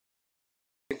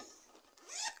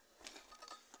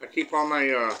I keep all my,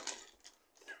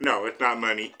 no, it's not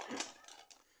money.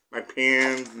 My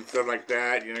pins and stuff like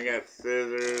that. You know, I got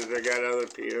scissors, I got other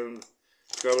pins,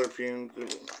 color pins,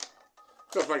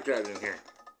 stuff like that in here.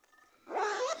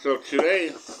 So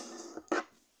today,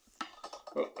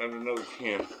 oh, there's another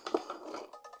pin.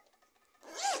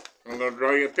 I'm going to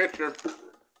draw you a picture.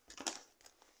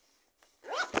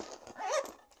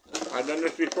 I've done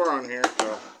this before on here,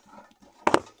 so.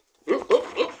 Oop,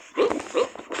 oop, oop, oop, oop.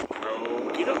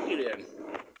 Okie dokie then.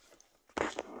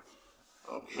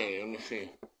 Okay, let me see.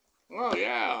 Oh,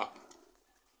 yeah.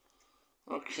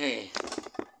 Okay.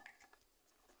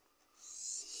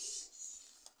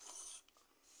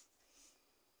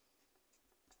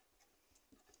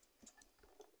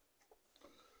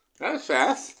 That's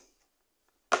fast.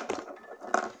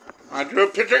 I drew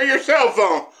a picture of your cell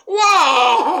phone.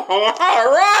 Whoa! All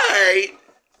right.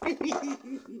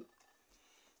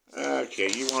 Okay,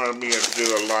 you wanted me to do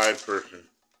a live person.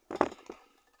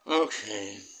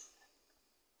 Okay.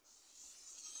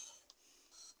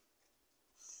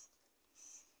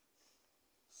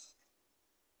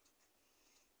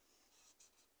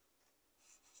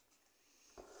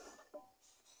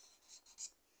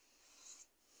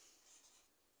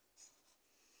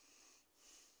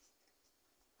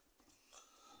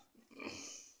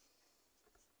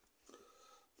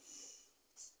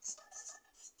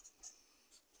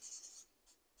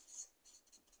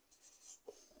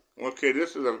 Okay,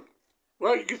 this is a,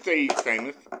 well, you could say he's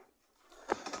famous.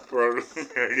 For,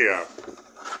 yeah.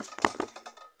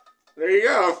 There you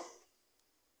go.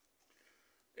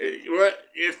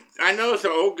 I know it's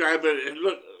an old guy, but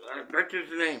look, that's his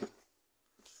name.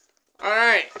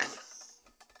 Alright.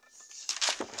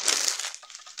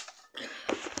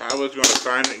 I was going to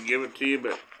sign it and give it to you,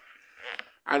 but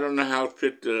I don't know how to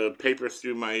fit the papers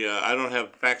through my, I don't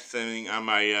have fax sending on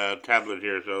my tablet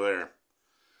here, so there.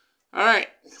 Alright.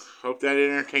 Hope that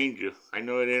entertained you. I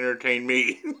know it entertained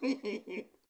me.